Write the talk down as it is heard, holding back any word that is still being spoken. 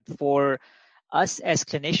for us as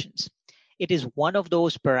clinicians, it is one of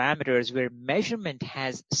those parameters where measurement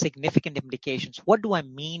has significant implications. What do I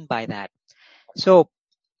mean by that? So,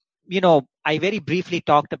 I very briefly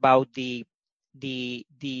talked about the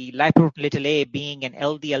lipoprotein little a being an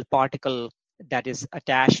LDL particle that is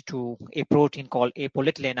attached to a protein called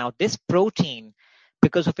apolityl-A. Now, this protein,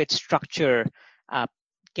 because of its structure,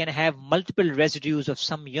 can have multiple residues of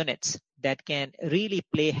some units that can really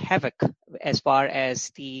play havoc as far as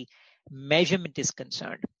the measurement is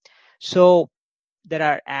concerned. So there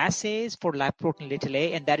are assays for lipoprotein little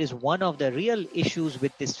a, and that is one of the real issues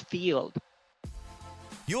with this field.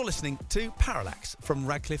 You're listening to Parallax from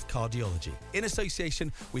Radcliffe Cardiology in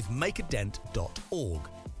association with makeadent.org.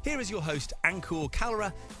 Here is your host, Ankur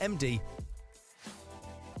Kalra, MD.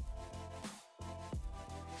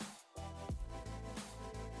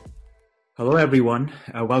 Hello, everyone.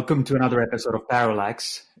 Welcome to another episode of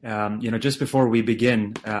Parallax. Just before we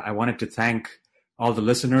begin, I wanted to thank all the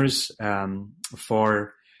listeners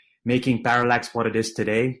for making Parallax what it is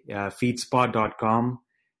today. Feedspot.com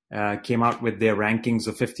came out with their rankings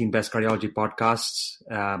of 15 best cardiology podcasts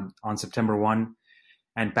on September 1,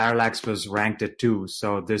 and Parallax was ranked at 2.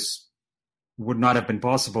 So this would not have been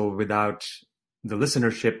possible without the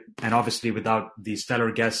listenership and obviously without the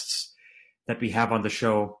stellar guests that we have on the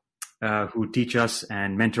show who teach us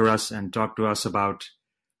and mentor us and talk to us about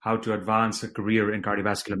how to advance a career in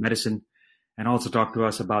cardiovascular medicine, and also talk to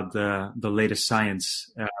us about the latest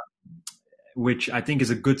science, which I think is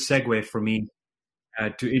a good segue for me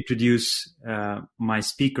to introduce my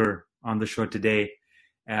speaker on the show today.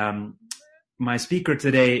 My speaker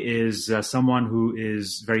today is someone who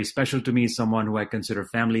is very special to me, someone who I consider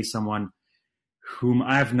family, someone whom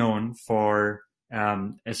I've known for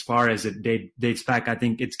as far as it dates back. I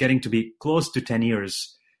think it's getting to be close to 10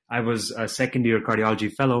 years. I was a second-year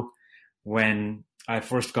cardiology fellow when I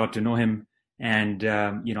first got to know him, and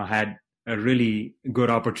had a really good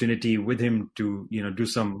opportunity with him to do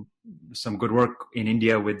some good work in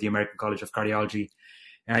India with the American College of Cardiology.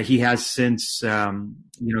 He has since gone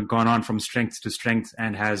on from strength to strength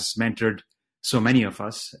and has mentored so many of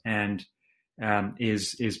us, and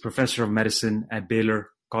is professor of medicine at Baylor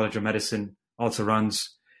College of Medicine. Also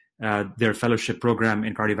runs their fellowship program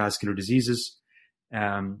in cardiovascular diseases,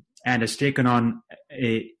 and has taken on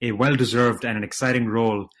a well-deserved and an exciting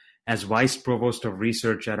role as Vice Provost of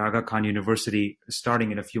Research at Aga Khan University,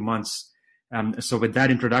 starting in a few months. So with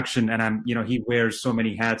that introduction, and he wears so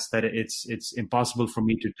many hats that it's impossible for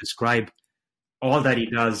me to describe all that he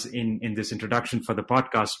does in this introduction for the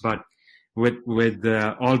podcast. But with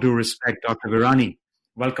all due respect, Dr. Virani,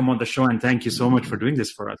 welcome on the show, and thank you so much for doing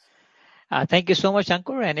this for us. Thank you so much,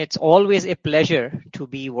 Ankur, and it's always a pleasure to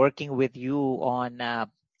be working with you on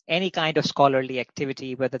any kind of scholarly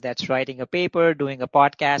activity, whether that's writing a paper, doing a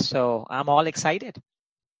podcast. So I'm all excited.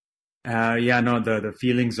 The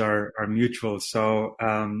feelings are mutual. So,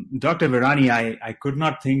 Dr. Virani, I could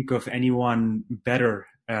not think of anyone better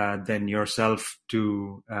than yourself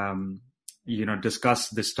to, discuss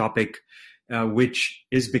this topic, which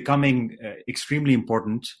is becoming extremely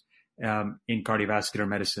important in cardiovascular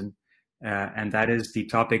medicine. And that is the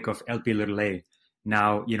topic of Lp(a).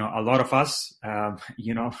 Now, a lot of us,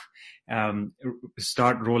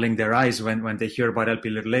 start rolling their eyes when they hear about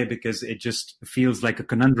Lp(a) because it just feels like a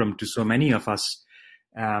conundrum to so many of us.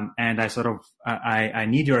 And I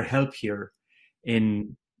need your help here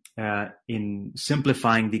in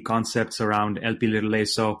simplifying the concepts around Lp(a).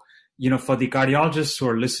 So, for the cardiologists who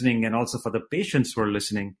are listening and also for the patients who are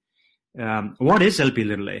listening, what is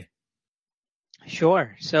Lp(a)?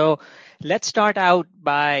 Sure. So let's start out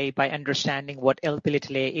by understanding what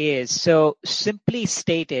Lp(a) is. So simply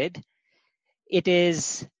stated, it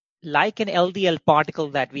is like an LDL particle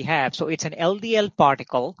that we have. So it's an LDL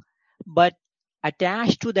particle, but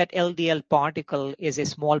attached to that LDL particle is a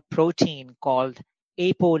small protein called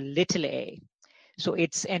apolityl-A. So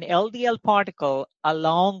it's an LDL particle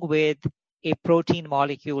along with a protein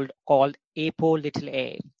molecule called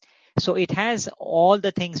apolityl-A. So it has all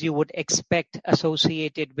the things you would expect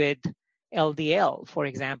associated with LDL. For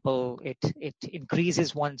example, it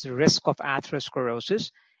increases one's risk of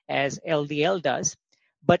atherosclerosis, as LDL does.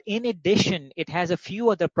 But in addition, it has a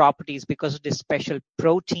few other properties because of this special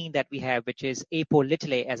protein that we have, which is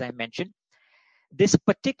apolityl-A, as I mentioned. This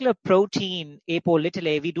particular protein,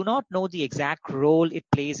 apolityl-A, we do not know the exact role it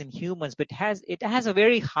plays in humans, but it has a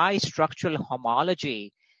very high structural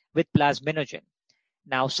homology with plasminogen.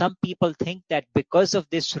 Now, some people think that because of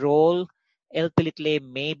this role, Lp(a)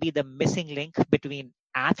 may be the missing link between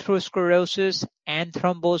atherosclerosis and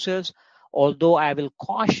thrombosis, although I will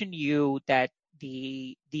caution you that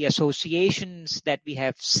the associations that we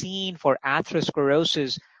have seen for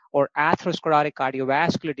atherosclerosis or atherosclerotic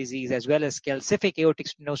cardiovascular disease, as well as calcific aortic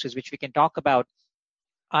stenosis, which we can talk about,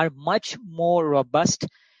 are much more robust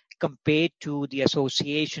compared to the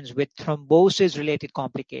associations with thrombosis-related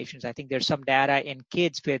complications. I think there's some data in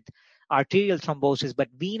kids with arterial thrombosis, but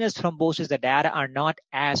venous thrombosis, the data are not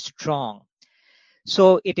as strong.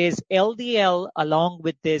 So it is LDL along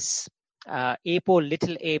with this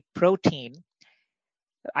apo-a protein.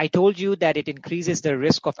 I told you that it increases the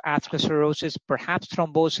risk of atherosclerosis, perhaps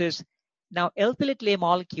thrombosis. Now, Lp(a)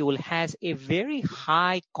 molecule has a very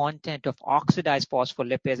high content of oxidized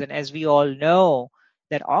phospholipids. And as we all know,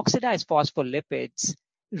 that oxidized phospholipids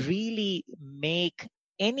really make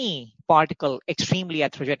any particle extremely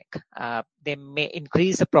atherogenic. They may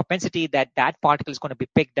increase the propensity that that particle is going to be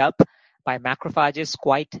picked up by macrophages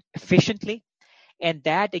quite efficiently. And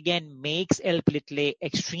that, again, makes Lp(a)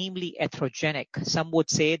 extremely atherogenic. Some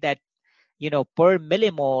would say that, per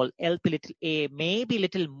millimole, Lp(a) may be a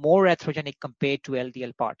little more atherogenic compared to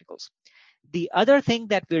LDL particles. The other thing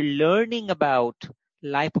that we're learning about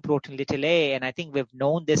lipoprotein (a), and I think we've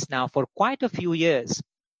known this now for quite a few years,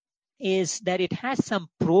 is that it has some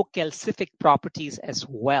procalcific properties as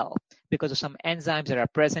well because of some enzymes that are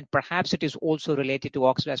present. Perhaps it is also related to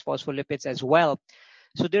oxidized phospholipids as well.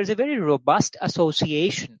 So there's a very robust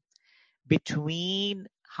association between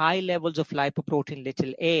high levels of lipoprotein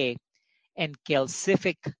 (a) and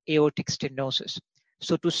calcific aortic stenosis.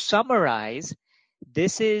 So to summarize,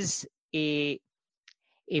 this is a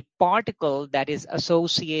particle that is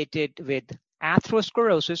associated with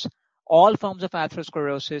atherosclerosis, all forms of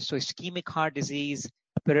atherosclerosis, so ischemic heart disease,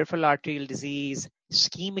 peripheral arterial disease,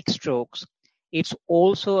 ischemic strokes. It's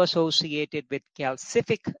also associated with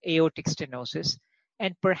calcific aortic stenosis,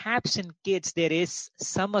 and perhaps in kids there is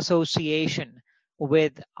some association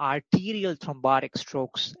with arterial thrombotic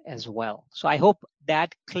strokes as well. So I hope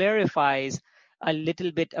that clarifies a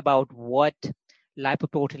little bit about what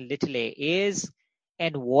lipoprotein (a) is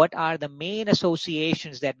and what are the main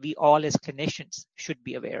associations that we all as clinicians should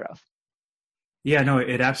be aware of. Yeah, no,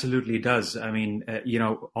 it absolutely does. I mean,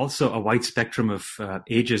 also a wide spectrum of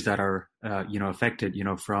ages that are, affected,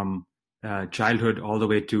 from childhood all the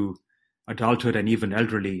way to adulthood and even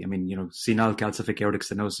elderly. I mean, senile calcific aortic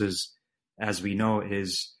stenosis, as we know,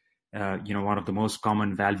 is, one of the most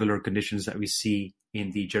common valvular conditions that we see in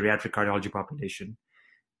the geriatric cardiology population.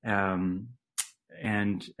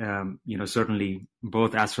 Certainly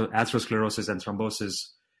both atherosclerosis and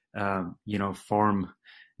thrombosis, form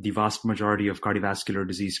the vast majority of cardiovascular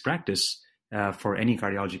disease practice for any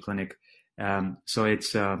cardiology clinic. So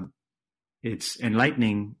it's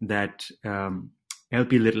enlightening that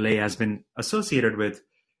Lp(a) has been associated with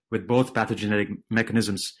both pathogenic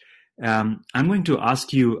mechanisms. I'm going to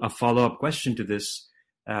ask you a follow-up question to this,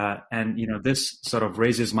 and this sort of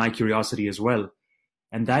raises my curiosity as well,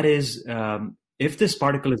 and that is if this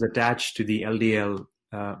particle is attached to the LDL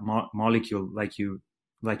molecule, like you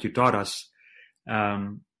taught us.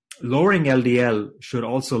 Lowering LDL should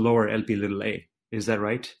also lower Lp(a). Is that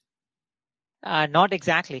right? Not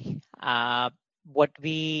exactly.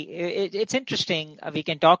 It's interesting. We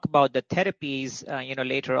can talk about the therapies,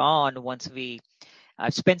 later on once we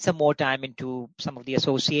spend some more time into some of the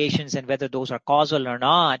associations and whether those are causal or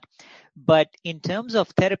not. But in terms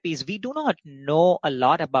of therapies, we do not know a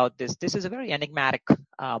lot about this. This is a very enigmatic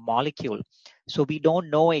molecule. So we don't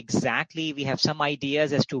know exactly. We have some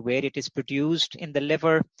ideas as to where it is produced in the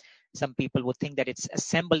liver. Some people would think that it's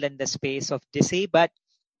assembled in the space of DISI, but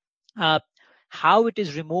how it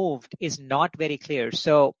is removed is not very clear.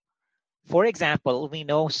 So, for example, we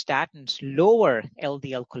know statins lower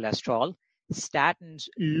LDL cholesterol. Statins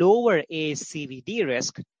lower ASCVD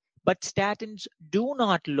risk, but statins do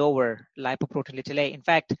not lower lipoprotein (a). In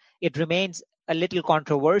fact, it remains a little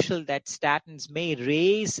controversial that statins may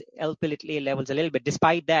raise Lp(a) levels a little bit.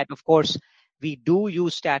 Despite that, of course, we do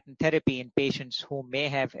use statin therapy in patients who may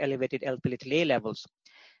have elevated Lp(a) levels.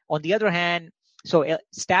 On the other hand, so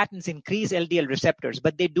statins increase LDL receptors,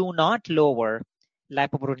 but they do not lower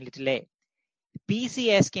lipoprotein (a).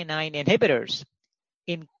 PCSK9 inhibitors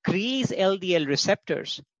increase LDL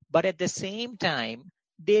receptors, but at the same time,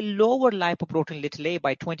 they lower lipoprotein (a)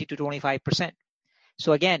 by 20 to 25%.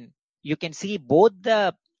 So again, you can see both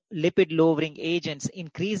the lipid-lowering agents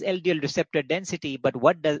increase LDL receptor density, but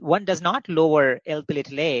one does not lower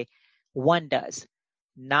Lp(a), one does.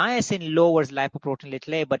 Niacin lowers lipoprotein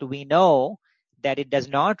 (a), but we know that it does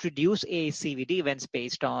not reduce ASCVD events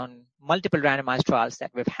based on multiple randomized trials that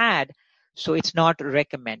we've had, so it's not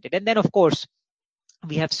recommended. And then, of course,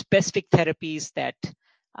 we have specific therapies that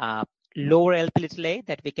lower Lp(a)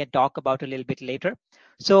 that we can talk about a little bit later.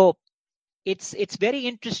 So it's very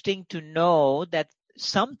interesting to know that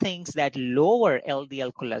some things that lower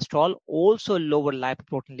LDL cholesterol also lower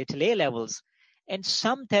lipoprotein(a) levels, and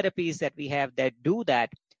some therapies that we have that do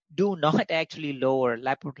not actually lower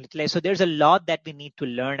lipoprotein(a). So there's a lot that we need to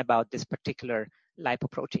learn about this particular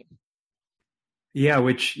lipoprotein. Yeah,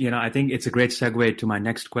 which, I think it's a great segue to my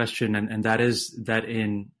next question, and that is that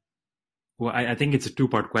I think it's a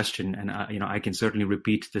two-part question, and I can certainly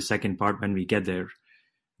repeat the second part when we get there.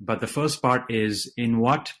 But the first part is, in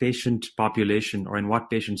what patient population or in what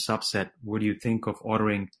patient subset would you think of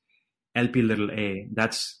ordering Lp(a)?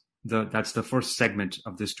 That's the first segment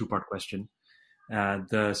of this two-part question.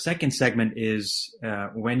 The second segment is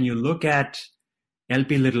when you look at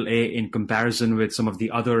Lp(a) in comparison with some of the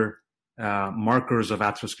other markers of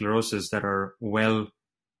atherosclerosis that are well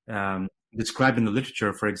described in the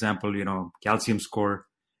literature, for example, calcium score,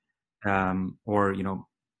 or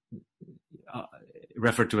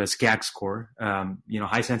referred to as CAG score,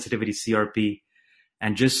 high sensitivity CRP,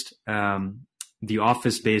 and just the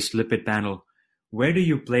office-based lipid panel. Where do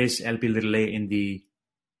you place Lp(a) in the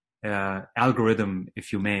algorithm,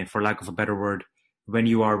 if you may, for lack of a better word, when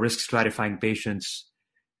you are risk stratifying patients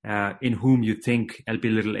in whom you think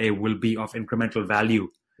Lp(a) will be of incremental value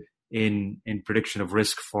in prediction of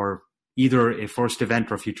risk for either a first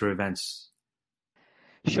event or future events?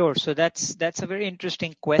 Sure. So that's a very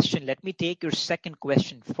interesting question. Let me take your second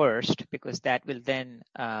question first, because that will then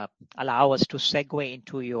allow us to segue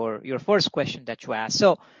into your first question that you asked.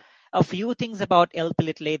 So a few things about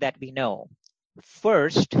Lp(a) that we know.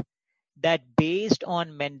 First, that based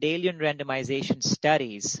on Mendelian randomization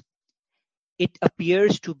studies, it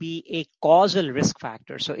appears to be a causal risk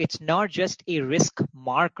factor. So it's not just a risk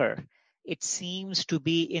marker. It seems to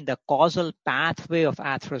be in the causal pathway of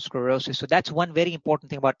atherosclerosis. So that's one very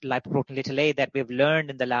important thing about lipoprotein(a) that we've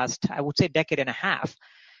learned in the last, I would say, decade and a half,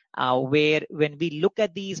 where when we look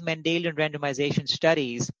at these Mendelian randomization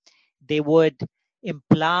studies, they would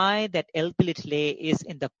imply that Lp(a) is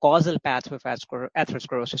in the causal pathway of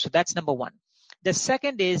atherosclerosis. So that's number one. The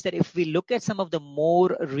second is that if we look at some of the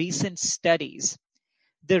more recent studies,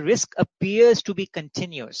 the risk appears to be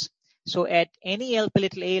continuous. So at any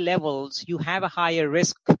Lp(a) levels, you have a higher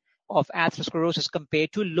risk of atherosclerosis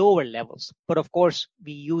compared to lower levels. But of course,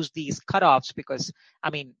 we use these cutoffs because,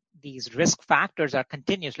 these risk factors are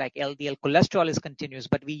continuous, like LDL cholesterol is continuous,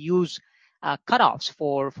 but we use cutoffs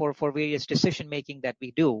for various decision making that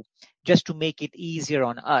we do just to make it easier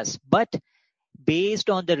on us. But based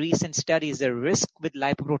on the recent studies, the risk with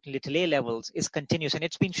lipoprotein(a) levels is continuous, and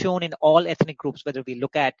it's been shown in all ethnic groups, whether we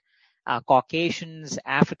look at Caucasians,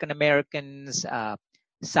 African Americans,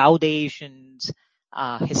 South Asians,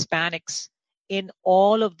 Hispanics. In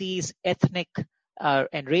all of these ethnic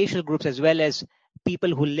and racial groups, as well as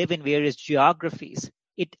people who live in various geographies,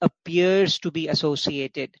 it appears to be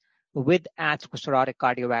associated with atherosclerotic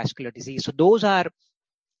cardiovascular disease. So those are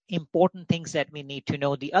important things that we need to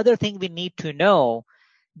know. The other thing we need to know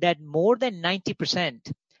that more than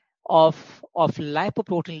 90% of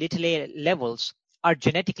lipoprotein(a) levels are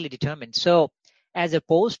genetically determined. So as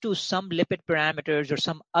opposed to some lipid parameters or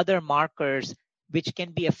some other markers which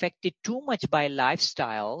can be affected too much by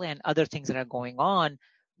lifestyle and other things that are going on,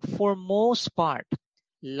 for most part,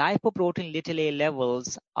 lipoprotein(a)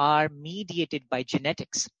 levels are mediated by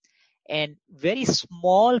genetics. And very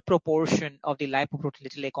small proportion of the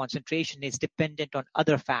lipoprotein(a) concentration is dependent on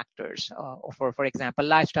other factors, for example,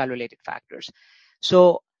 lifestyle-related factors.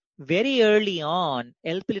 So very early on,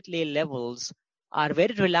 Lp(a) levels are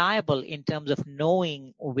very reliable in terms of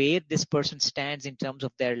knowing where this person stands in terms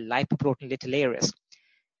of their lipoprotein(a) risk.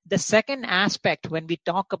 The second aspect, when we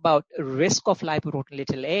talk about risk of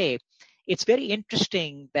lipoprotein(a), it's very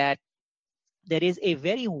interesting that there is a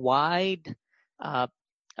very wide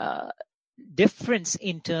difference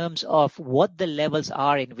in terms of what the levels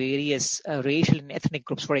are in various racial and ethnic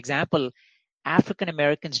groups. For example, African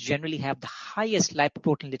Americans generally have the highest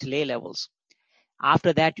lipoprotein(a) levels.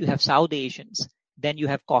 After that, you have South Asians, then you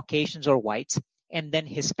have Caucasians or whites, and then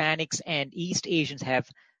Hispanics and East Asians have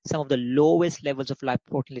some of the lowest levels of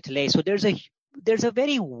lipoprotein(a). So there's a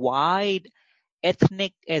very wide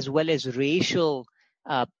ethnic as well as racial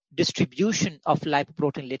distribution of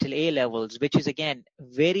lipoprotein(a) levels, which is again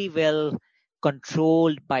very well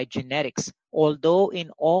controlled by genetics. Although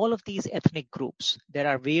in all of these ethnic groups, there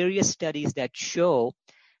are various studies that show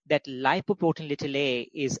that lipoprotein(a)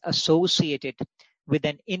 is associated with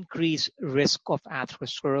an increased risk of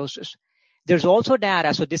atherosclerosis. There's also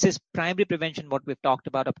data, so this is primary prevention, what we've talked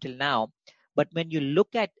about up till now, But when you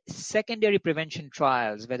look at secondary prevention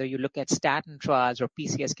trials, whether you look at statin trials or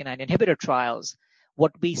PCSK9 inhibitor trials,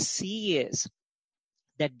 what we see is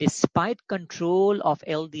that despite control of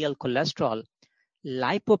LDL cholesterol,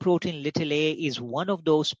 lipoprotein little a is one of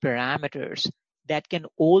those parameters that can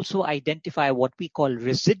also identify what we call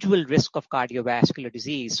residual risk of cardiovascular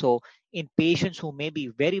disease. So in patients who may be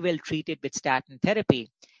very well treated with statin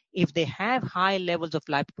therapy, if they have high levels of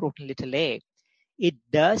lipoprotein little a, it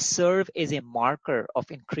does serve as a marker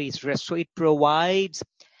of increased risk. So it provides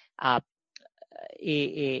an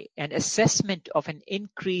assessment of an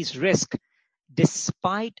increased risk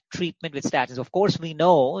despite treatment with statins. Of course, we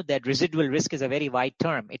know that residual risk is a very wide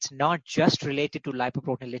term. It's not just related to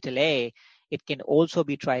lipoprotein little a. It can also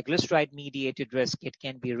be triglyceride-mediated risk. It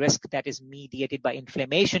can be risk that is mediated by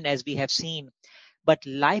inflammation, as we have seen. But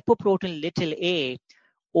lipoprotein little a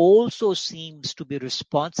also seems to be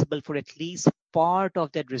responsible for at least part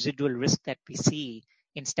of that residual risk that we see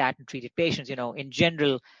in statin-treated patients. In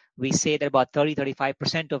general, we say that about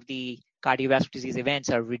 30-35% of the cardiovascular disease events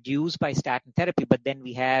are reduced by statin therapy, but then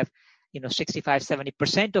we have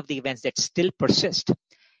 65-70% of the events that still persist.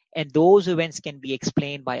 And those events can be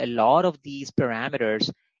explained by a lot of these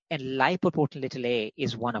parameters, and lipoprotein little a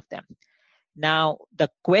is one of them. Now, the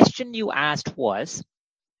question you asked was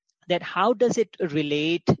that how does it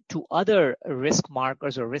relate to other risk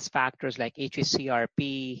markers or risk factors like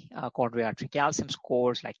hsCRP, coronary artery calcium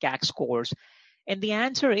scores, like CAC scores? And the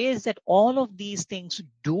answer is that all of these things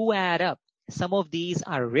do add up. Some of these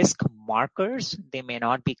are risk markers. They may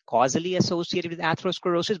not be causally associated with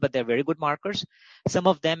atherosclerosis, but they're very good markers. Some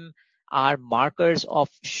of them are markers of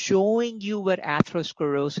showing you where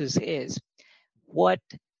atherosclerosis is. What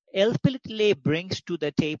Lp(a) brings to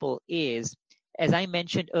the table is, as I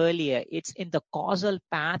mentioned earlier, it's in the causal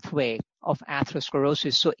pathway of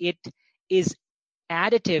atherosclerosis. So it is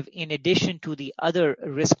additive in addition to the other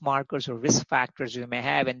risk markers or risk factors you may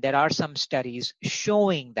have. And there are some studies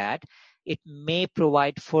showing that it may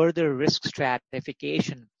provide further risk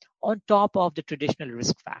stratification on top of the traditional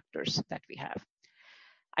risk factors that we have.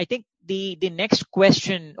 I think the next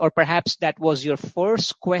question, or perhaps that was your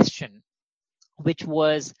first question, which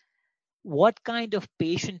was, what kind of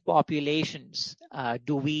patient populations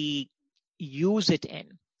do we use it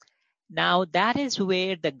in? Now, that is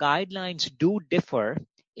where the guidelines do differ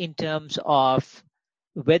in terms of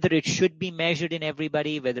whether it should be measured in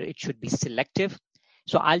everybody, whether it should be selective.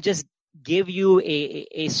 So I'll just give you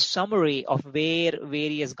a summary of where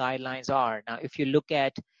various guidelines are. Now, if you look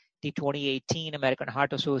at the 2018 American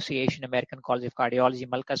Heart Association, American College of Cardiology,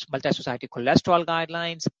 Multi-Society Cholesterol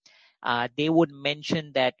Guidelines, they would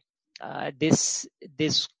mention that this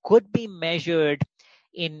could be measured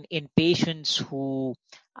in patients who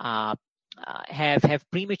have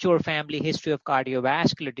premature family history of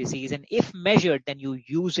cardiovascular disease, and if measured, then you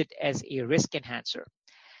use it as a risk enhancer.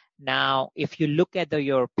 Now, if you look at the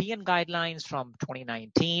European guidelines from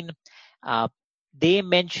 2019, they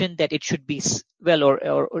mentioned that it should be,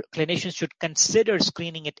 or clinicians should consider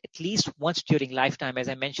screening it at least once during lifetime. As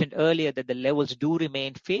I mentioned earlier, that the levels do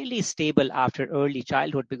remain fairly stable after early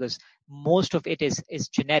childhood because most of it is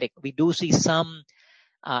genetic. We do see some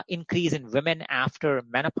increase in women after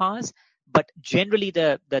menopause, but generally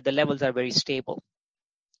the levels are very stable.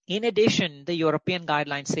 In addition, the European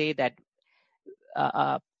guidelines say that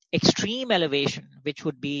extreme elevation, which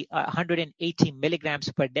would be 180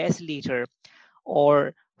 milligrams per deciliter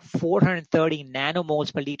or 430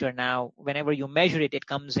 nanomoles per liter. Now, whenever you measure it, it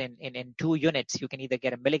comes in 2 units. You can either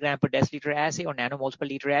get a milligram per deciliter assay or nanomoles per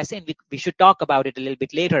liter assay, and we should talk about it a little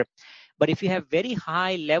bit later. But if you have very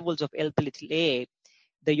high levels of Lp(a),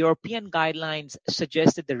 the European guidelines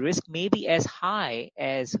suggest that the risk may be as high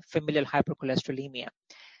as familial hypercholesterolemia.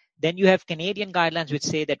 Then you have Canadian guidelines which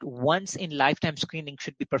say that once in lifetime screening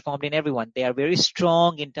should be performed in everyone. They are very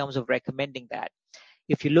strong in terms of recommending that.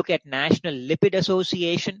 If you look at National Lipid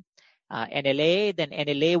Association, NLA, then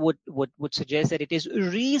NLA would suggest that it is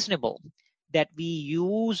reasonable that we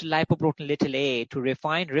use lipoprotein little a to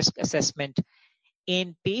refine risk assessment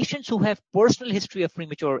in patients who have personal history of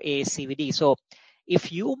premature ASCVD. So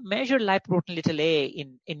if you measure lipoprotein little a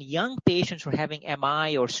in young patients who are having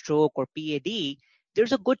MI or stroke or PAD,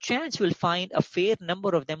 there's a good chance you'll find a fair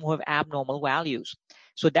number of them who have abnormal values.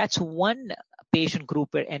 So that's one patient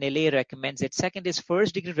group where NLA recommends it. Second is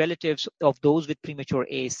first-degree relatives of those with premature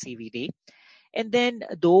ASCVD. And then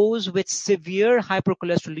those with severe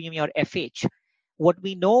hypercholesterolemia or FH. What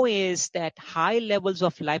we know is that high levels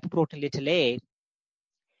of lipoprotein little a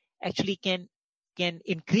actually can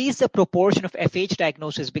increase the proportion of FH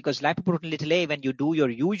diagnosis, because lipoprotein little a, when you do your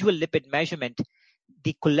usual lipid measurement,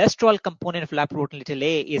 the cholesterol component of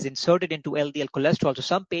lipoprotein(a) is inserted into LDL cholesterol. So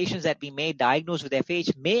some patients that we may diagnose with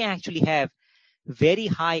FH may actually have very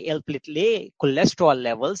high Lp(a) cholesterol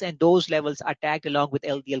levels, and those levels are tagged along with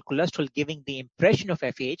LDL cholesterol, giving the impression of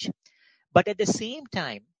FH. But at the same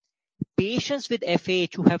time, patients with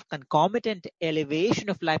FH who have concomitant elevation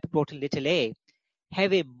of lipoprotein(a)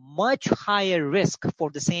 have a much higher risk for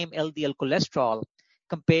the same LDL cholesterol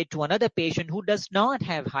compared to another patient who does not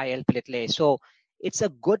have high Lp(a). So it's a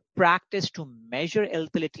good practice to measure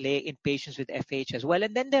Lp(a) in patients with FH as well.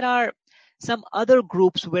 And then there are some other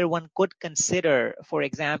groups where one could consider, for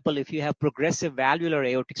example, if you have progressive valvular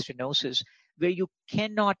aortic stenosis, where you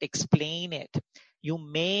cannot explain it, you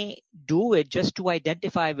may do it just to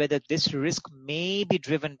identify whether this risk may be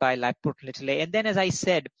driven by lipoprotein(a). And then, as I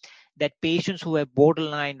said, that patients who have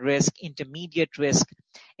borderline risk, intermediate risk,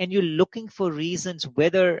 and you're looking for reasons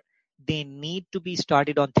whether they need to be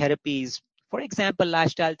started on therapies, for example,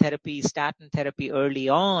 lifestyle therapy, statin therapy early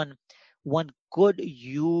on, one could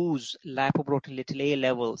use lipoprotein(a)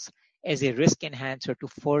 levels as a risk enhancer to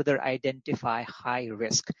further identify high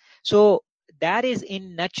risk. So that is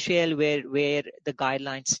in nutshell where the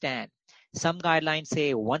guidelines stand. Some guidelines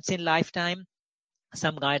say once in lifetime.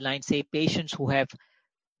 Some guidelines say patients who have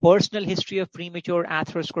personal history of premature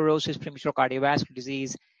atherosclerosis, premature cardiovascular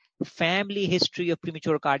disease, family history of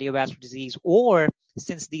premature cardiovascular disease, or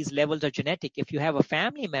since these levels are genetic, if you have a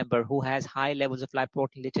family member who has high levels of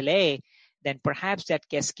lipoprotein(a), then perhaps that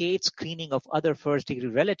cascade screening of other first-degree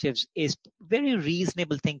relatives is a very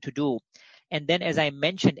reasonable thing to do. And then, as I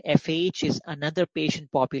mentioned, FH is another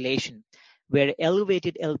patient population where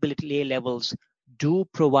elevated Lp(a) levels do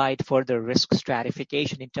provide further risk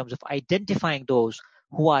stratification in terms of identifying those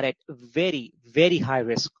who are at very, very high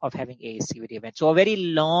risk of having ASCVD events. So a very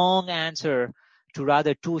long answer to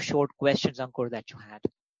rather two short questions, Ankur, that you had.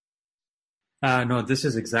 No, this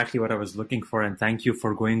is exactly what I was looking for, and thank you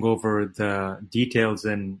for going over the details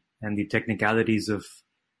and the technicalities of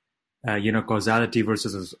causality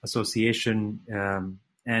versus association,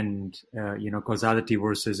 and causality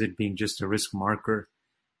versus it being just a risk marker.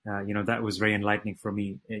 That was very enlightening for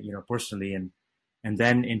me, personally, and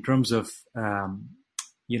then in terms of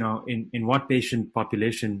in what patient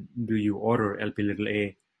population do you order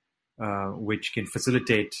Lp(a), which can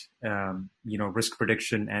facilitate risk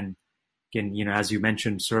prediction and can, as you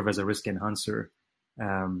mentioned, serve as a risk enhancer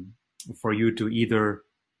for you to either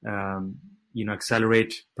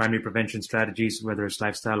accelerate primary prevention strategies, whether it's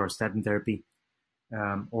lifestyle or statin therapy,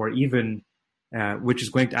 or even which is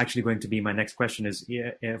going to be my next question is,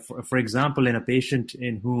 for example, in a patient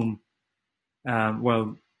in whom,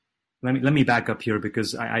 let me back up here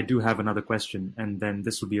because I do have another question, and then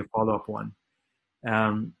this will be a follow-up one.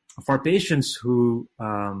 For patients who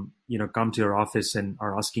come to your office and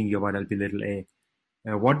are asking you about Lp(a),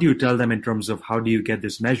 what do you tell them in terms of how do you get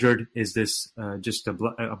this measured? Is this just a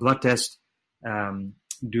blood test?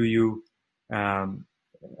 Do you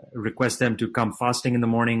request them to come fasting in the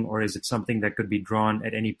morning, or is it something that could be drawn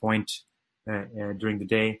at any point during the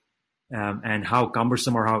day? And how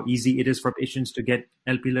cumbersome or how easy it is for patients to get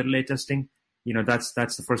Lp(a) testing? That's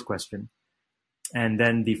the first question. And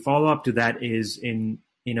then the follow-up to that is in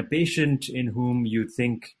a patient in whom you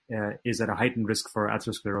think is at a heightened risk for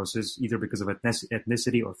atherosclerosis, either because of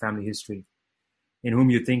ethnicity or family history, in whom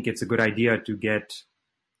you think it's a good idea to get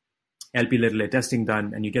Lp(a) testing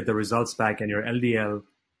done, and you get the results back and your LDL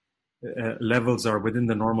levels are within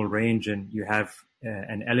the normal range and you have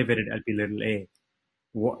an elevated Lp(a).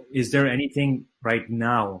 Is there anything right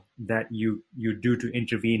now that you do to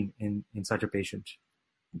intervene in such a patient?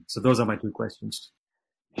 So those are my two questions.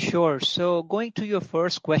 Sure. So going to your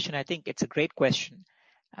first question, I think it's a great question.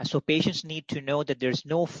 So patients need to know that there's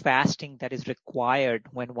no fasting that is required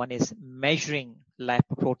when one is measuring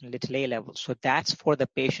lipoprotein(a) levels. So that's for the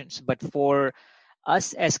patients. But for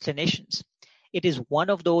us as clinicians, it is one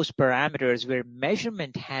of those parameters where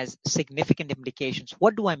measurement has significant implications.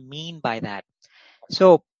 What do I mean by that?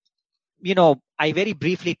 So, I very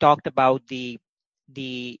briefly talked about the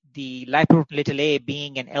lipoprotein(a)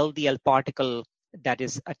 being an LDL particle that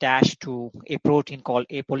is attached to a protein called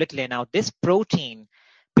apolitl(a). Now, this protein,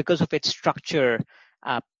 because of its structure,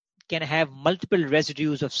 can have multiple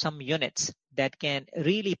residues of some units that can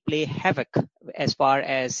really play havoc as far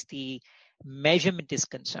as the measurement is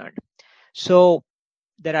concerned. So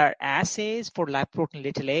there are assays for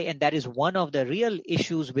lipoprotein(a), and that is one of the real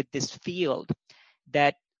issues with this field,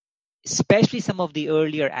 that especially some of the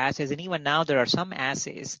earlier assays, and even now there are some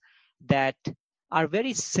assays that are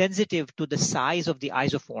very sensitive to the size of the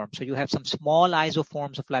isoform. So you have some small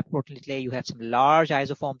isoforms of lipoprotein little a, you have some large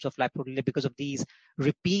isoforms of lipoprotein little a because of these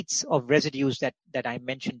repeats of residues that I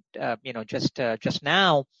mentioned, just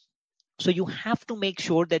now. So you have to make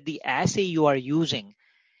sure that the assay you are using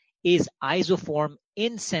is isoform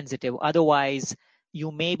insensitive. Otherwise,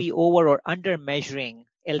 you may be over or under measuring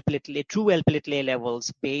true Lp(a)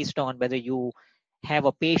 levels based on whether you have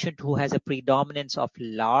a patient who has a predominance of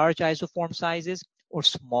large isoform sizes or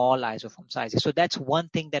small isoform sizes. So that's one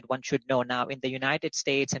thing that one should know. Now, in the United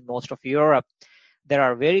States and most of Europe, there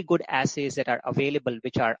are very good assays that are available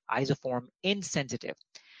which are isoform insensitive.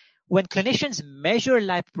 When clinicians measure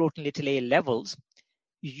lipoprotein little a levels,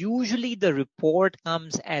 usually the report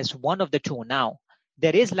comes as one of the two. Now,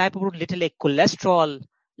 there is lipoprotein little a cholesterol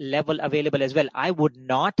level available as well. I would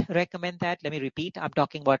not recommend that. Let me repeat. I'm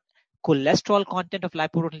talking about cholesterol content of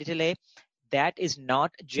lipoprotein little a. That is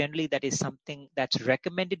not generally, that is something that's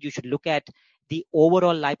recommended. You should look at the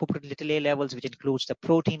overall lipoprotein little a levels, which includes the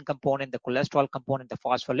protein component, the cholesterol component, the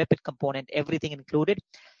phospholipid component, everything included.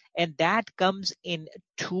 And that comes in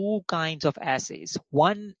two kinds of assays.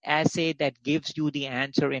 One assay that gives you the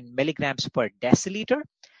answer in milligrams per deciliter,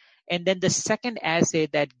 and then the second assay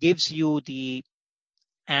that gives you the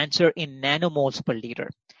answer in nanomoles per liter.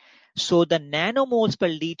 So the nanomoles per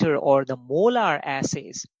liter or the molar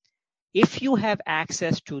assays, if you have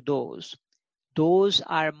access to those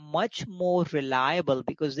are much more reliable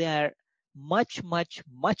because they are much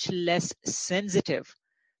less sensitive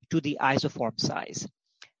to the isoform size.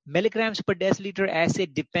 Milligrams per deciliter assay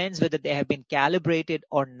depends whether they have been calibrated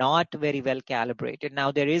or not very well calibrated.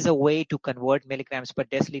 Now, there is a way to convert milligrams per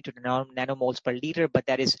deciliter to nanomoles per liter, but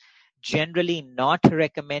that is generally not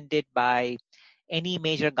recommended by any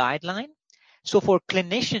major guideline. So for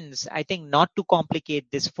clinicians, I think not to complicate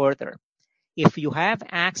this further, if you have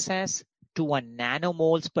access to a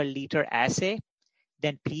nanomoles per liter assay,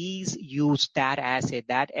 then please use that assay.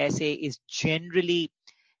 That assay is generally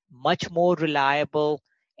much more reliable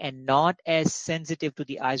and not as sensitive to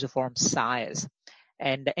the isoform size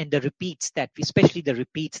and the repeats that especially the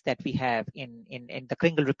repeats that we have in the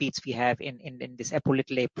Kringle repeats we have in this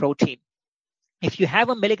apolitl-A protein. If you have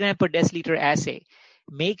a milligram per deciliter assay,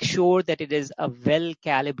 make sure that it is a well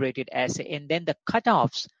calibrated assay, and then the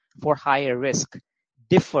cutoffs for higher risk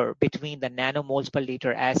differ between the nanomoles per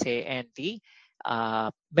liter assay and the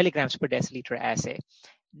milligrams per deciliter assay.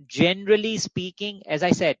 Generally speaking, as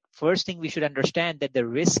I said, first thing we should understand that the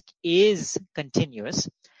risk is continuous,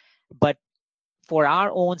 but for our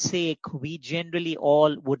own sake, we generally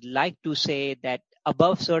all would like to say that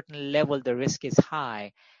above certain level, the risk is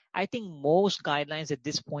high. I think most guidelines at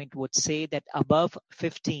this point would say that above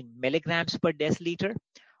 50 milligrams per deciliter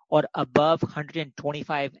or above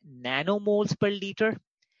 125 nanomoles per liter,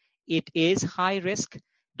 it is high risk.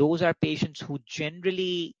 Those are patients who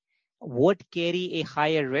generally would carry a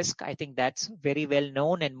higher risk. I think that's very well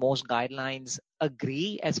known and most guidelines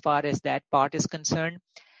agree as far as that part is concerned.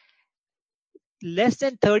 Less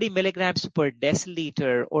than 30 milligrams per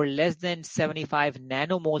deciliter or less than 75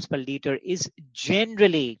 nanomoles per liter is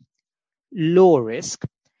generally low risk.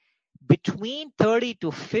 Between 30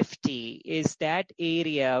 to 50 is that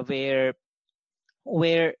area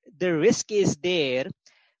where the risk is there,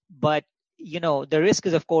 but the risk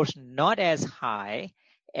is of course not as high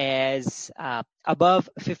as above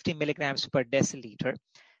 50 milligrams per deciliter.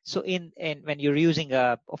 So when you're using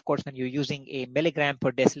when you're using a milligram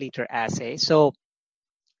per deciliter assay. So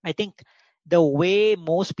I think the way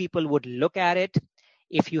most people would look at it,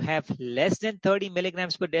 if you have less than 30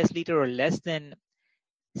 milligrams per deciliter or less than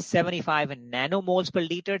 75 nanomoles per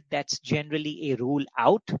liter, that's generally a rule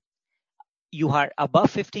out. You are above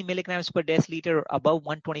 50 milligrams per deciliter or above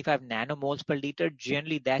 125 nanomoles per liter,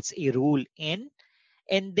 generally that's a rule in.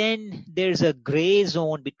 And then there's a gray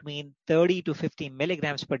zone between 30 to 50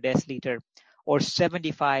 milligrams per deciliter or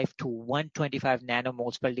 75 to 125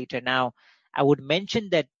 nanomoles per liter. Now, I would mention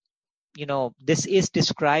that, this is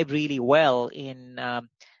described really well in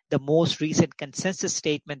the most recent consensus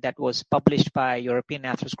statement that was published by European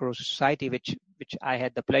Atherosclerosis Society, which I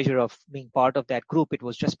had the pleasure of being part of that group. It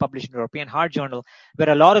was just published in the European Heart Journal, where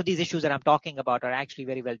a lot of these issues that I'm talking about are actually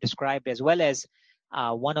very well described, as well as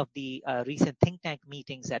one of the recent think tank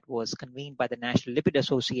meetings that was convened by the National Lipid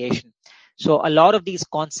Association. So a lot of these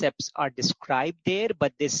concepts are described there,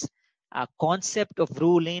 but this concept of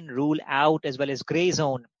rule in, rule out, as well as gray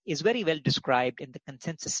zone is very well described in the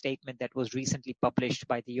consensus statement that was recently published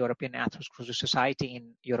by the European Atherosclerosis Society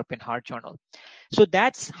in European Heart Journal. So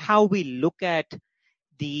that's how we look at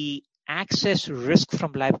the access risk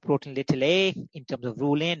from lipoprotein little a in terms of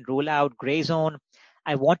rule in, rule out, gray zone.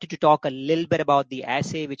 I wanted to talk a little bit about the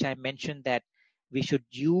assay, which I mentioned that we should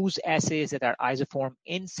use assays that are isoform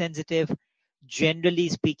insensitive. Generally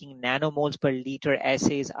speaking, nanomoles per liter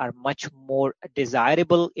assays are much more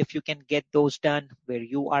desirable if you can get those done where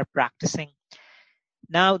you are practicing.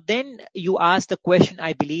 Now, then you asked the question,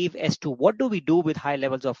 I believe, as to what do we do with high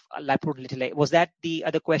levels of lipoprotein. Was that the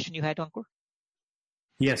other question you had, Ankur?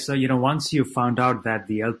 Yes. So, once you found out that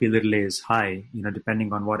the LP little a is high,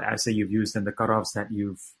 depending on what assay you've used and the cutoffs that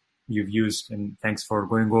you've used, and thanks for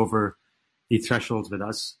going over the thresholds with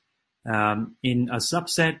us. In a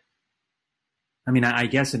subset, I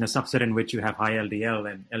guess in a subset in which you have high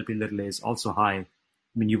LDL and LP little a is also high,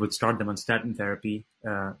 you would start them on statin therapy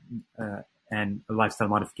and lifestyle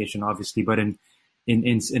modification, obviously. But in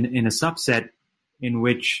a subset in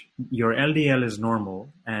which your LDL is normal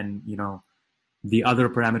and the other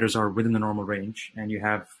parameters are within the normal range, and you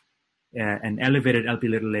have an elevated LP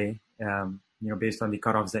little a, based on the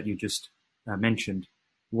cutoffs that you just mentioned,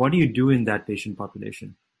 what do you do in that patient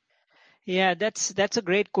population? Yeah, that's a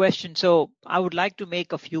great question. So I would like to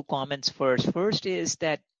make a few comments first. First is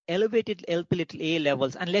that elevated LP little a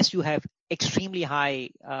levels, unless you have extremely high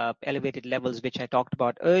elevated levels, which I talked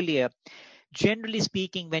about earlier, generally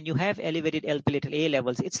speaking, when you have elevated LP little a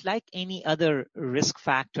levels, it's like any other risk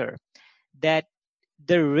factor, that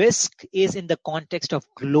the risk is in the context of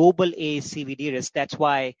global ASCVD risk. That's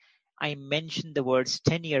why I mentioned the words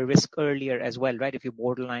 10-year risk earlier as well, right? If you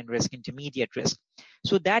borderline risk, intermediate risk.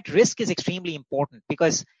 So that risk is extremely important,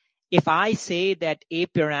 because if I say that a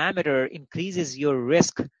parameter increases your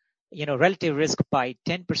risk, relative risk by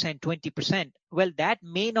 10%, 20%, well, that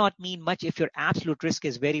may not mean much if your absolute risk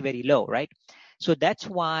is very, very low, right? So that's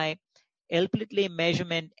why LP little a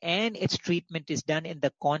measurement and its treatment is done in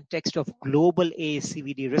the context of global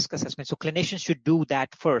ASCVD risk assessment. So clinicians should do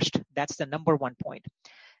that first. That's the number one point.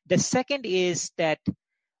 The second is that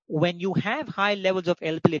when you have high levels of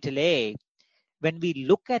LP little a, when we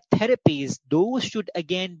look at therapies, those should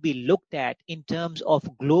again be looked at in terms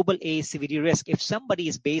of global ASCVD risk. If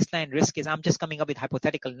somebody's baseline risk is, I'm just coming up with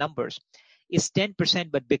hypothetical numbers, is 10%,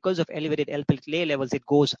 but because of elevated LP little a levels, it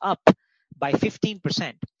goes up by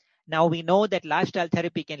 15%. Now we know that lifestyle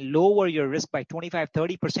therapy can lower your risk by 25,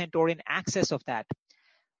 30% or in excess of that.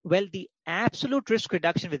 Well, the absolute risk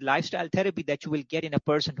reduction with lifestyle therapy that you will get in a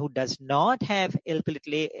person who does not have LP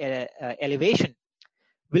little a elevation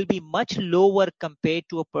will be much lower compared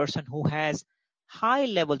to a person who has high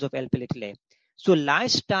levels of LP little a. So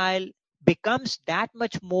lifestyle becomes that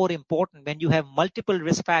much more important when you have multiple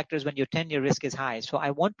risk factors, when your 10-year risk is high. So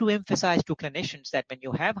I want to emphasize to clinicians that when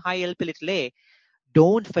you have high LP little a,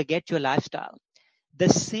 don't forget your lifestyle. The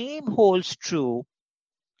same holds true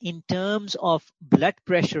in terms of blood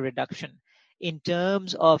pressure reduction, in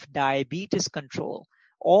terms of diabetes control.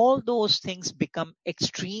 All those things become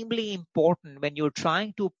extremely important when you're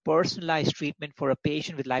trying to personalize treatment for a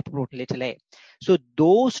patient with lipoprotein little a. So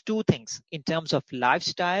those two things, in terms of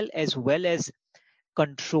lifestyle as well as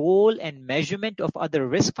control and measurement of other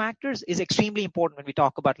risk factors, is extremely important when we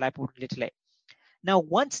talk about lipoprotein little a. Now,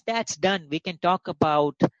 once that's done, we can talk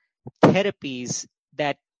about therapies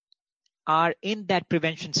that are in that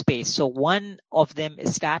prevention space. So one of them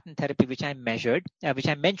is statin therapy, which I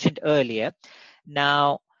mentioned earlier.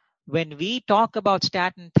 Now, when we talk about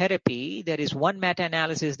statin therapy, there is one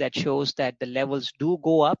meta-analysis that shows that the levels do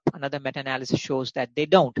go up. Another meta-analysis shows that they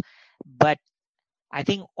don't. But I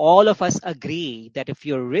think all of us agree that if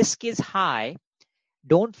your risk is high,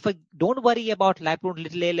 don't worry about lipoprotein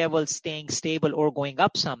little a levels staying stable or going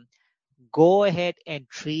up some. Go ahead and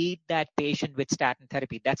treat that patient with statin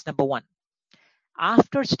therapy. That's number one.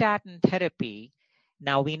 After statin therapy,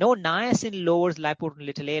 now we know niacin lowers lipoprotein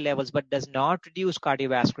little a levels but does not reduce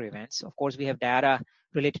cardiovascular events. Of course, we have data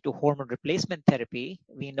related to hormone replacement therapy.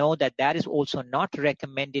 We know that that is also not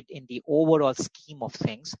recommended in the overall scheme of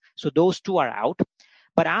things. So those two are out.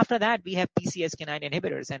 But after that, we have PCSK9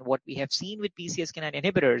 inhibitors. And what we have seen with PCSK9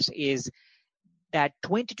 inhibitors is that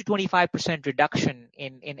 20 to 25% reduction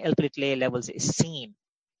in LP little a levels is seen.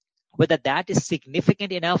 Whether that is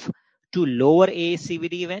significant enough to lower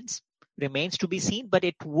ASCVD events remains to be seen, but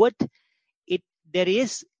there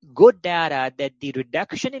is good data that the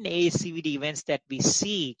reduction in ASCVD events that we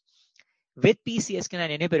see with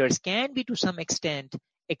PCSK9 inhibitors can be to some extent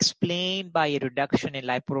explained by a reduction in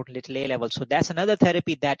lipoprotein little a levels. So that's another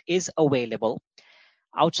therapy that is available.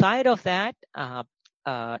 Outside of that,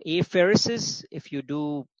 apheresis, if you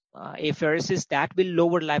do apheresis, that will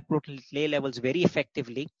lower lipoprotein little a levels very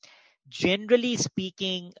effectively. Generally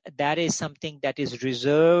speaking, that is something that is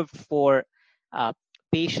reserved for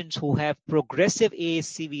patients who have progressive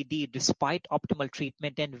ASCVD despite optimal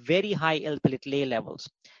treatment and very high Lp(a) levels.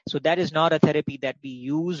 So that is not a therapy that we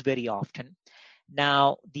use very often.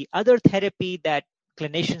 Now, the other therapy that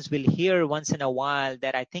clinicians will hear once in a while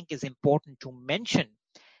that I think is important to mention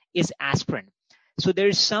is aspirin. So there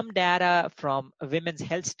is some data from a women's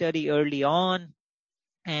health study early on,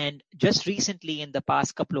 and just recently in the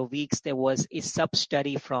past couple of weeks, there was a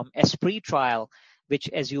sub-study from ESPRIT trial, which,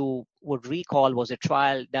 as you would recall, was a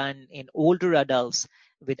trial done in older adults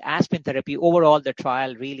with aspirin therapy. Overall, the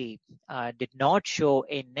trial really did not show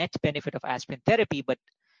a net benefit of aspirin therapy, but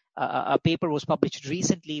a paper was published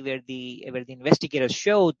recently where the investigators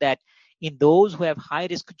showed that in those who have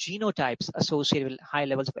high-risk genotypes associated with high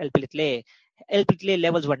levels of Lp(a)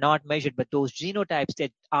 levels were not measured, but those genotypes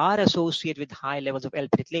that are associated with high levels of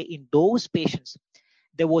Lp(a), in those patients,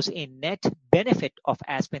 there was a net benefit of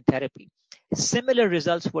aspirin therapy. Similar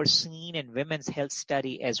results were seen in women's health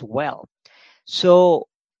study as well. So,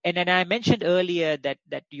 and then I mentioned earlier that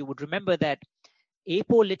you would remember that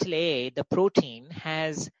apo(a), the protein,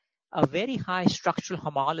 has a very high structural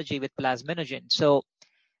homology with plasminogen. So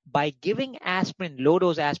by giving aspirin,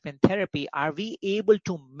 low-dose aspirin therapy, are we able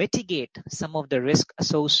to mitigate some of the risk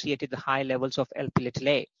associated with high levels of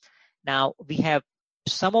Lp(a)? Now, we have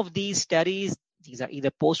some of these studies. These are either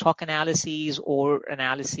post hoc analyses or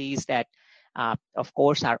analyses that, of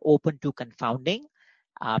course, are open to confounding.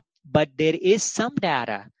 But there is some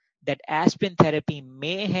data that aspirin therapy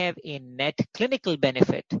may have a net clinical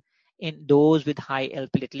benefit in those with high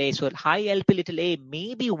Lp(a). So high Lp(a)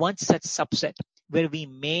 may be one such subset where we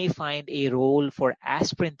may find a role for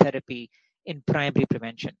aspirin therapy in primary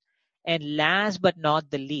prevention. And last but not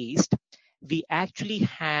the least, we actually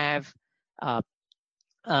have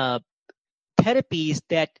therapies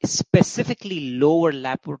that specifically lower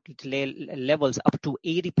lipoprotein levels up to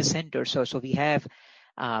 80% or so. So we have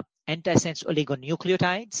antisense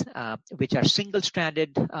oligonucleotides, which are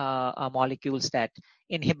single-stranded molecules that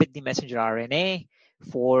inhibit the messenger RNA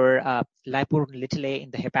for lipoprotein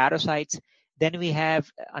in the hepatocytes. Then we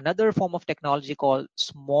have another form of technology called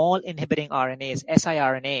small inhibiting RNAs,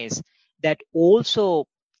 siRNAs, that also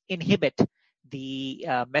inhibit the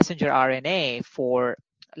messenger RNA for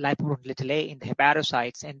lipoprotein in the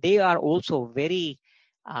hepatocytes. And they are also very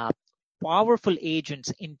powerful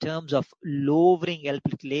agents in terms of lowering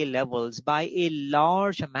Lp(a) levels by a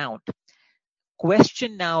large amount.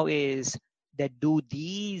 Question now is that do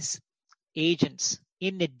these agents,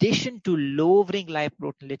 in addition to lowering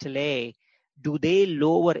lipoprotein, do they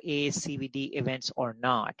lower ASCVD events or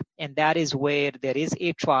not? And that is where there is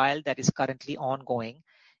a trial that is currently ongoing,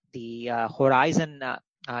 the Horizon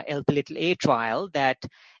Lp(a) trial that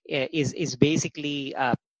is basically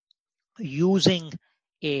using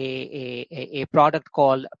a product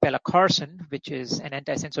called pelacarsen, which is an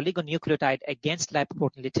antisense oligonucleotide against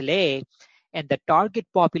lipoprotein(a), and the target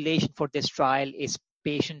population for this trial is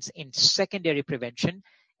patients in secondary prevention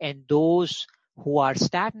and those who are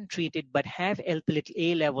statin treated but have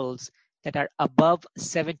Lp(a) levels that are above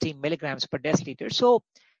 70 milligrams per deciliter. So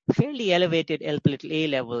fairly elevated Lp(a)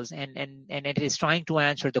 levels, and it is trying to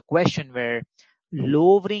answer the question where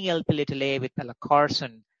lowering Lp(a) with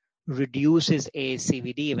pelacarsen reduces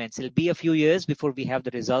ASCVD events. It'll be a few years before we have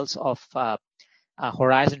the results of a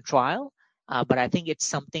Horizon trial, but I think it's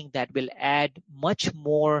something that will add much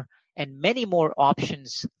more and many more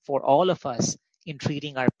options for all of us in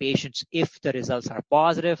treating our patients if the results are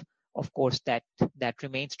positive. Of course, that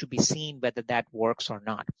remains to be seen whether that works or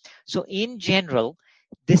not. So in general,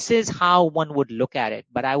 this is how one would look at it.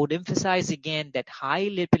 But I would emphasize again that high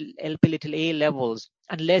Lp(a) levels,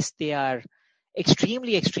 unless they are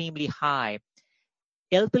extremely, extremely high,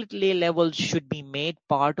 Lp(a) levels should be made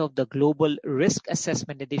part of the global risk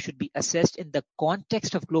assessment, and they should be assessed in the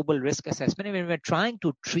context of global risk assessment. And when we're trying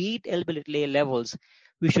to treat Lp(a) levels,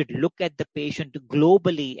 we should look at the patient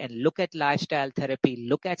globally and look at lifestyle therapy,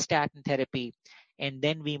 look at statin therapy, and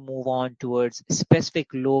then we move on towards specific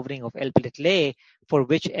lowering of Lp(a), for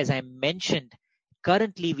which, as I mentioned,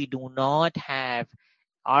 currently we do not have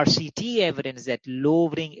RCT evidence that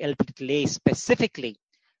lowering Lp(a) specifically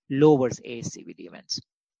lowers ASCVD events.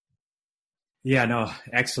 Yeah, no,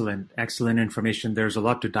 excellent information. There's a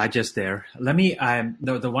lot to digest there. Let me,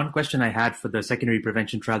 the one question I had for the secondary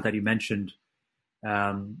prevention trial that you mentioned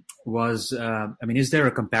was, is there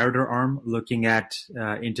a comparator arm looking at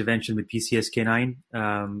intervention with PCSK9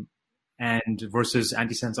 and versus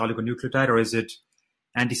antisense oligonucleotide, or is it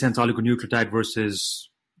antisense oligonucleotide versus,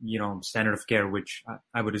 standard of care, which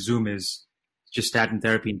I would assume is just statin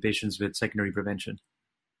therapy in patients with secondary prevention?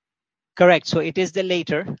 Correct. So it is the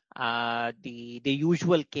later. The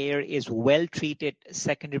usual care is well-treated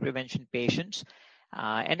secondary prevention patients.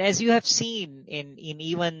 And as you have seen in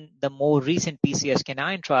even the more recent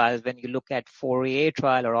PCSK9 trials, when you look at 4AA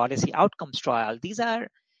trial or Odyssey outcomes trial, these are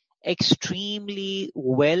extremely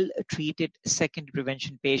well-treated secondary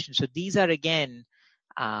prevention patients. So these are again,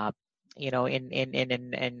 in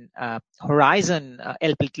Horizon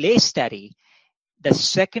Lp(a) study, the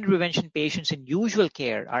second prevention patients in usual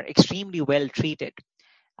care are extremely well treated,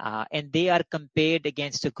 and they are compared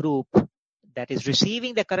against a group that is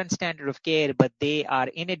receiving the current standard of care, but they are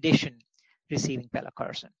in addition receiving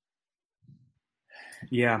pelacarsen.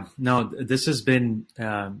 Yeah, no, this has been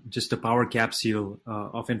just a power capsule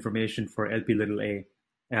of information for Lp(a),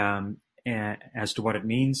 as to what it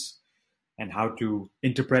means and how to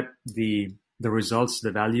interpret the results,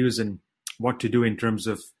 the values, and what to do in terms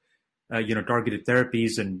of targeted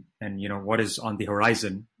therapies and what is on the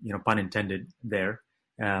horizon, pun intended there.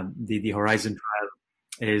 The Horizon trial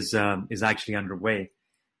is actually underway.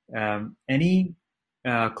 Any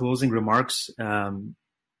closing remarks on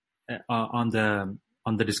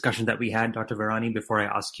the discussion that we had, Dr. Virani, before I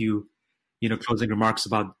ask you, closing remarks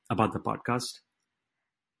about the podcast?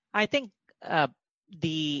 I think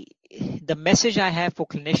the message I have for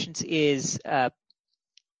clinicians is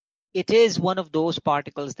it is one of those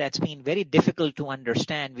particles that's been very difficult to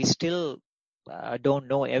understand. We still don't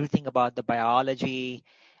know everything about the biology,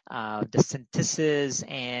 the synthesis,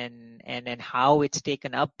 and how it's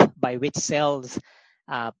taken up by which cells.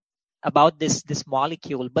 About this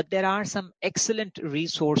molecule, but there are some excellent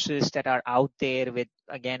resources that are out there with,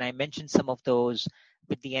 again, I mentioned some of those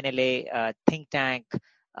with the NLA think tank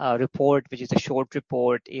report, which is a short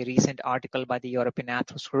report, a recent article by the European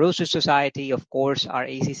Atherosclerosis Society. Of course, our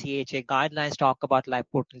ACCHA guidelines talk about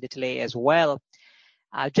lipoprotein(a) as well.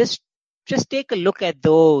 Just take a look at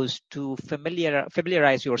those to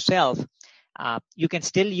familiarize yourself. You can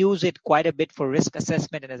still use it quite a bit for risk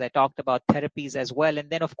assessment, and as I talked about, therapies as well. And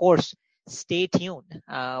then, of course, stay tuned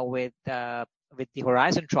with the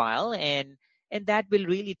Horizon trial, and that will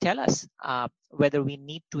really tell us whether we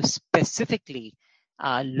need to specifically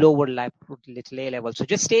lower lipoprotein(a) level. So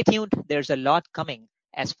just stay tuned. There's a lot coming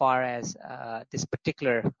as far as this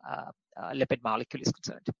particular lipid molecule is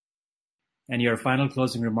concerned. And your final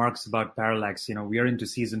closing remarks about Parallax. We are into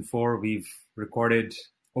season 4. We've recorded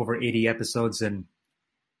over 80 episodes, and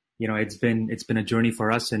it's been a journey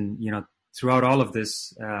for us. And throughout all of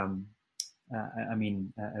this,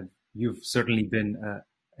 you've certainly been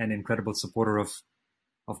an incredible supporter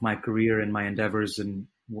of my career and my endeavors. And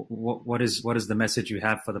what is the message you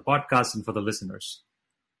have for the podcast and for the listeners?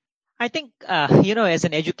 I think as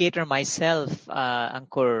an educator myself,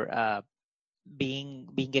 Ankur, being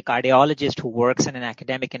a cardiologist who works in an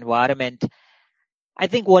academic environment, I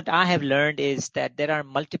think what I have learned is that there are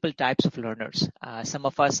multiple types of learners. Some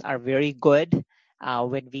of us are very good.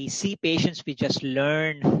 When we see patients, we just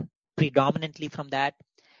learn predominantly from that.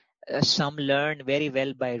 Some learn very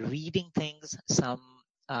well by reading things, some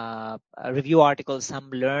review articles, some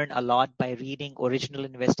learn a lot by reading original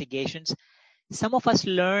investigations. Some of us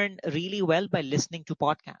learn really well by listening to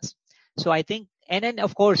podcasts. So I think, and then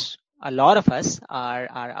of course, a lot of us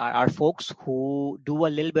are folks who do a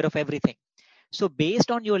little bit of everything. So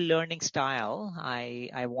based on your learning style,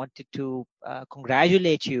 I wanted to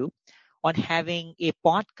congratulate you on having a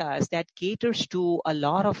podcast that caters to a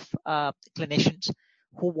lot of clinicians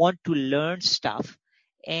who want to learn stuff.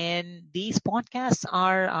 And these podcasts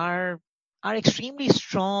are extremely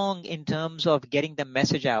strong in terms of getting the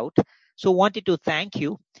message out. So wanted to thank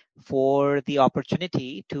you for the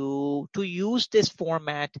opportunity to use this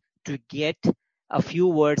format to get a few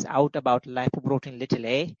words out about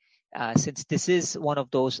lipoprotein(a). Since this is one of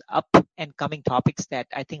those up and coming topics that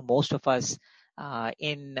I think most of us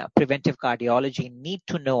in preventive cardiology need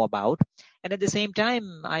to know about. And at the same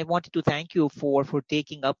time, I wanted to thank you for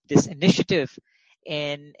taking up this initiative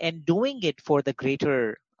and doing it for the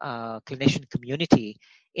greater clinician community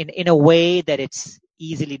in a way that it's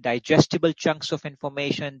easily digestible chunks of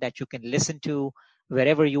information that you can listen to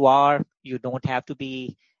wherever you are. You don't have to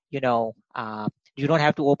be, you don't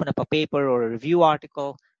have to open up a paper or a review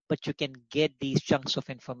article, but you can get these chunks of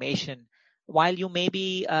information while you may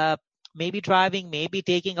be driving, maybe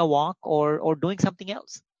taking a walk, or doing something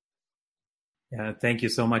else. Yeah, thank you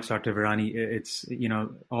so much, Dr. Virani. It's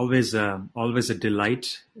always a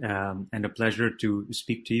delight and a pleasure to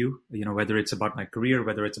speak to you. Whether it's about my career,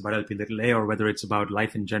 whether it's about Lp(a), or whether it's about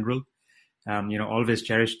life in general. Always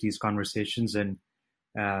cherish these conversations, and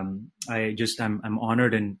I'm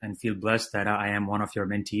honored and feel blessed that I am one of your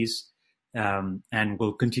mentees. And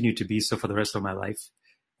will continue to be so for the rest of my life.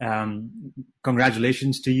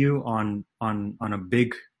 congratulations to you on a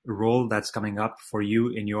big role that's coming up for you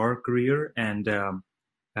in your career. And,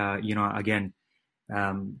 again,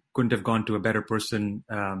 couldn't have gone to a better person,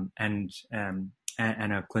 and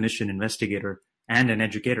a clinician investigator and an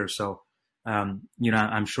educator. So,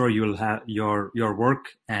 I'm sure you'll have your work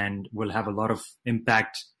and will have a lot of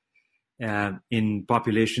impact, in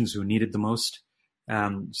populations who need it the most.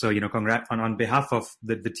 Congrats on behalf of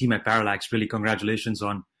the team at Parallax. Really, congratulations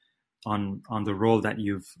on the role that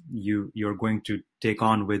you're going to take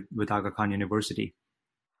on with Aga Khan University.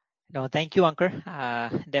 No, thank you, Ankur.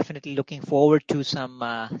 Definitely looking forward to some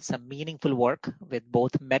meaningful work with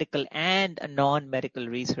both medical and non-medical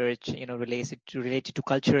research, related to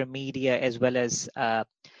culture and media, as well as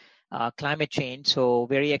climate change. So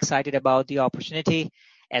very excited about the opportunity.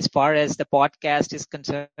 As far as the podcast is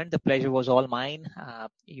concerned, the pleasure was all mine.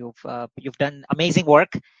 You've done amazing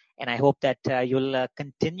work, and I hope that you'll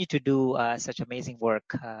continue to do such amazing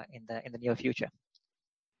work in the near future.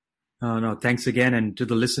 No, thanks again. And to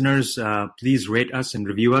the listeners, please rate us and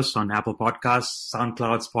review us on Apple Podcasts,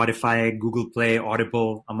 SoundCloud, Spotify, Google Play,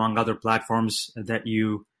 Audible, among other platforms that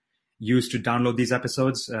you use to download these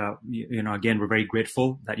episodes. Again, we're very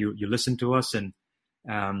grateful that you listen to us, and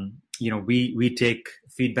we take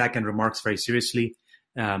feedback and remarks very seriously,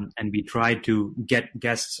 and we try to get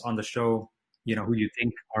guests on the show, who you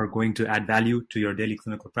think are going to add value to your daily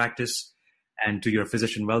clinical practice and to your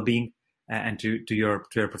physician well-being and to your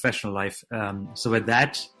professional life. So with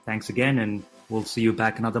that, thanks again, and we'll see you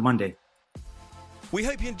back another Monday. We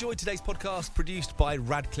hope you enjoyed today's podcast, produced by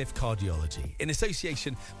Radcliffe Cardiology in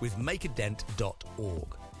association with makeadent.org.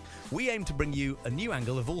 We aim to bring you a new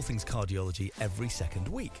angle of all things cardiology every second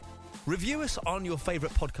week. Review us on your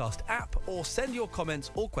favourite podcast app, or send your comments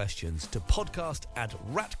or questions to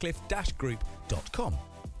podcast@radcliffe-group.com.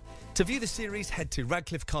 To view the series, head to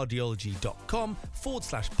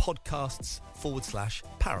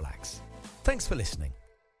radcliffecardiology.com/podcasts/parallax. Thanks for listening.